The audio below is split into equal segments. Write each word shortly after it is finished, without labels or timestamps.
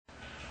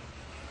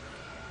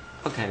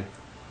Okay,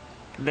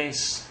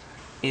 this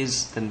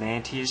is the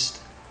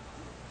latest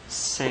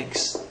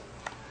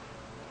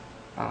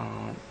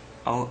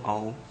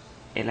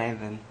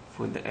 6.0.0.11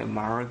 for the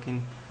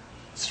American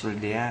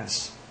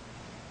 3DS.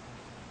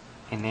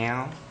 And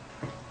now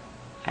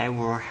I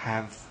will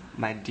have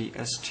my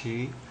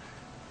DSTWO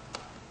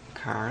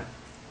card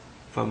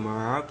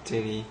firmware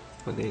updated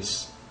for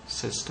this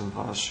system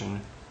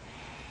version.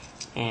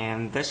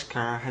 And this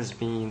card has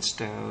been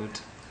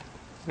installed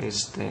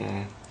with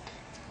the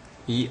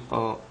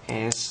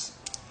EOS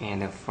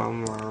and the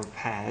firmware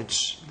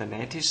patch, the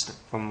latest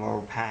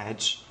firmware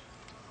patch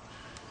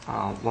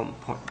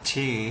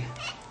 1.2.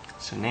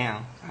 So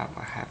now I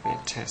will have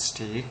it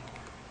tested.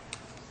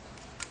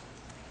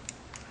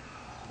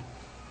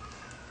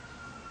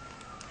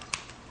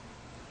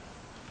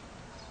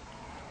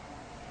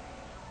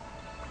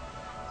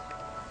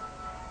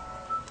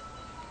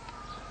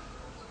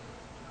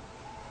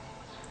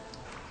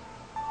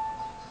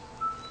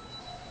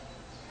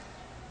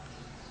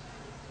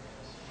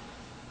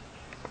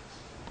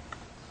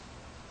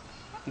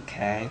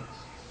 Okay,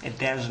 it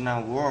does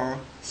not work,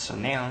 so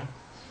now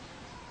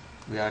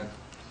we are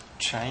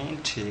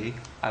trying to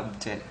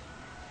update.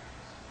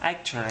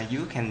 Actually,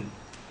 you can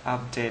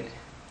update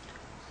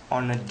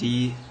on a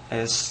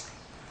DS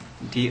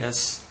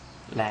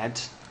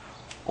LED,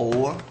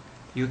 or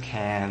you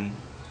can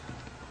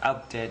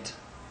update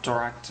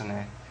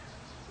directly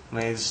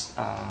with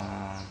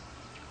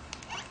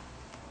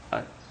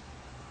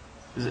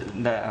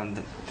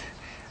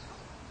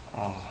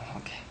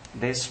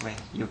this way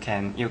you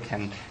can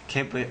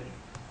keep it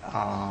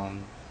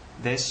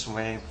this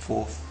way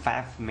for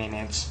 5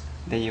 minutes,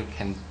 then you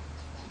can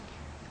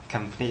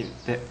complete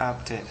the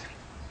update.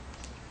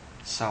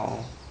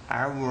 So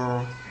I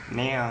will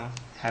now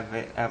have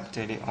it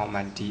updated on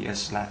my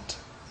DS LED.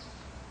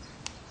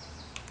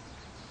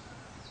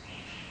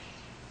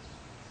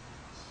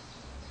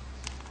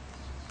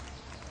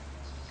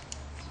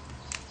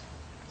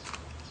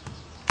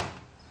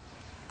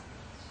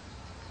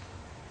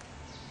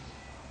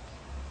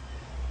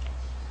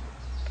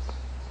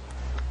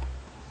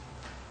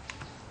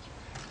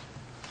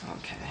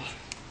 Okay.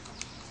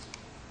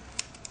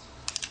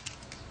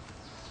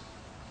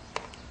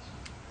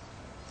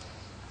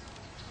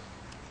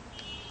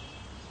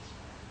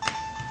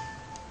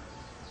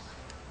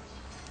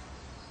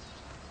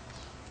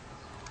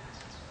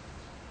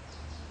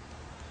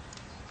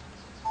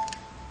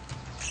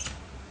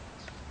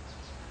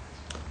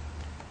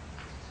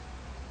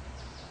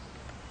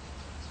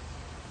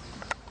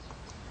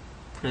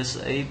 Press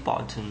A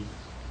button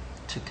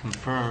to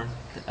confirm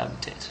the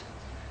update,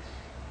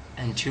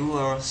 and you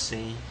will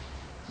see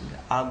the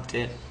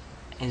update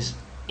is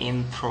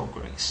in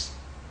progress.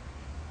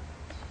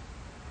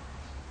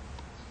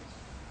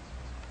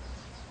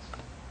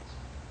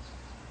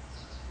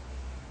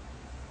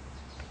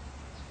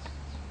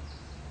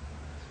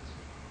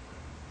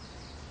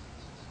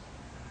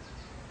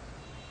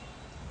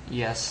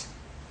 Yes,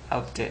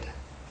 update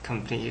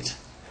complete.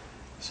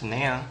 So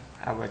now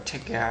I will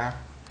take out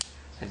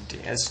the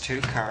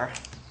DS2 card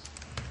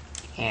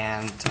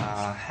and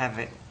have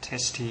it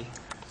tested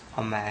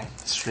on my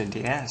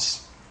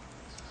 3DS.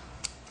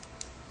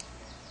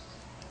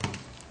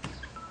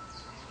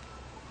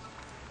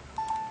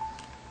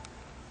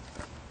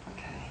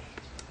 Okay.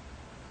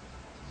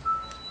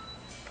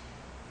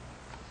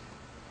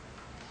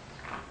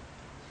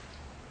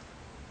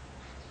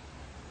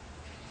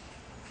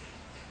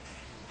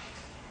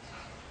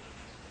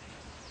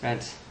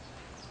 Right.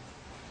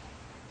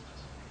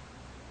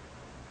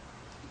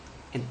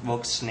 It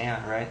works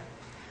now, right?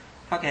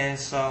 Okay,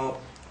 so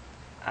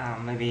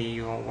maybe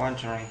you're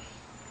wondering,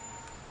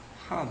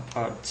 how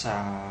about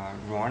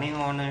running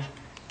on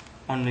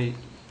the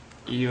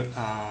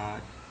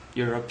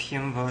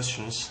European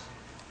versions?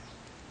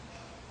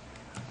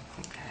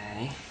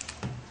 Okay,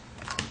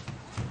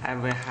 I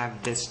will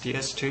have this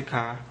DS2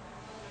 card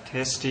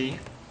tested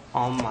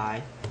on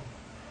my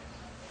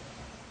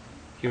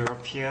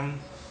European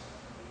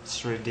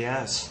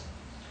 3DS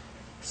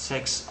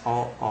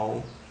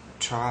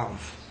 6.0.0.12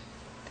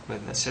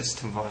 with the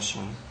system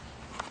version.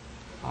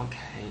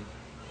 Okay,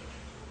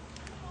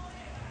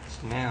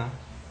 so now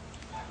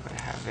we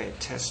have it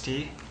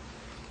tested.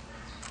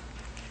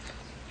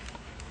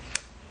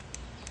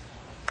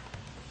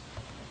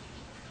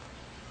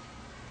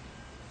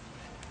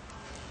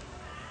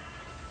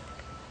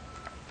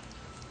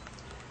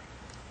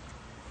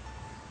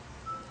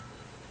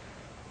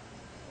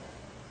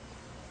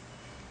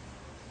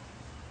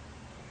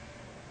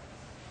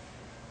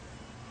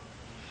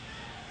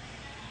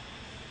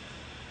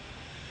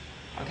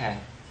 Okay,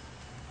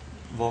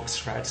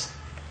 works right.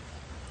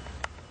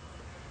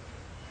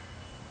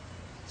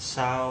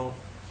 So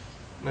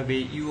maybe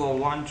you are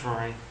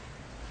wondering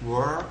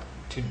where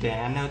to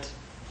download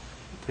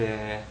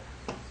the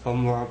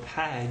firmware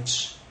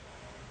page.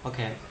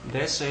 Okay,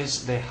 this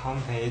is the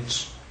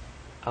homepage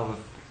of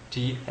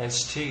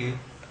DS2. You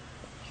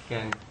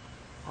can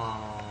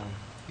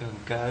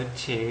go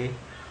to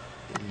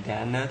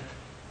download,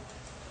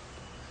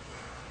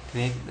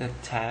 click the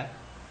tab,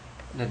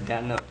 the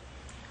download,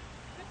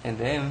 and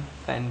then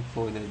find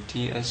for the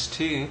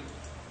DS2.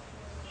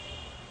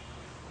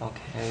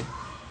 Okay,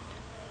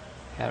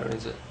 here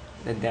is it,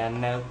 the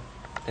download,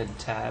 the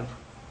tab.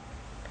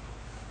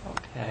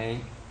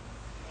 Okay,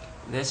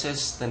 this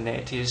is the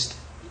latest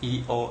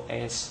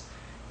EOS.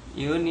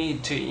 You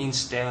need to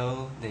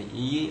install the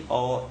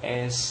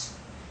EOS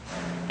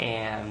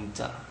and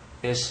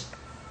this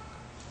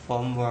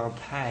firmware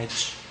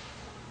patch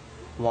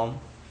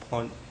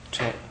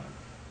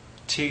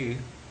 1.2.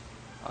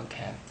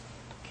 Okay,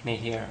 click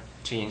here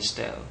to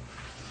install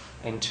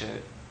into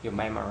your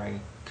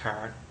memory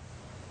card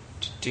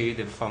to do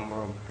the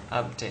firmware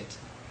update.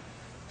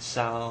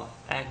 So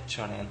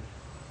actually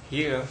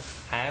here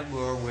I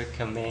will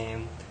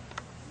recommend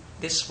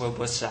this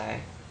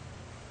website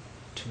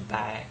to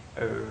buy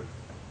a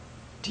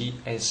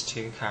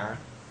DS2 card,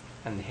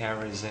 and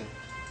here is it,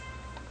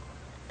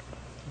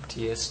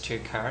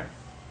 DS2 card.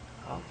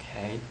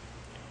 Okay,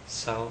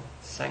 so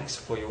thanks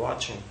for your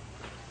watching.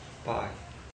 Bye.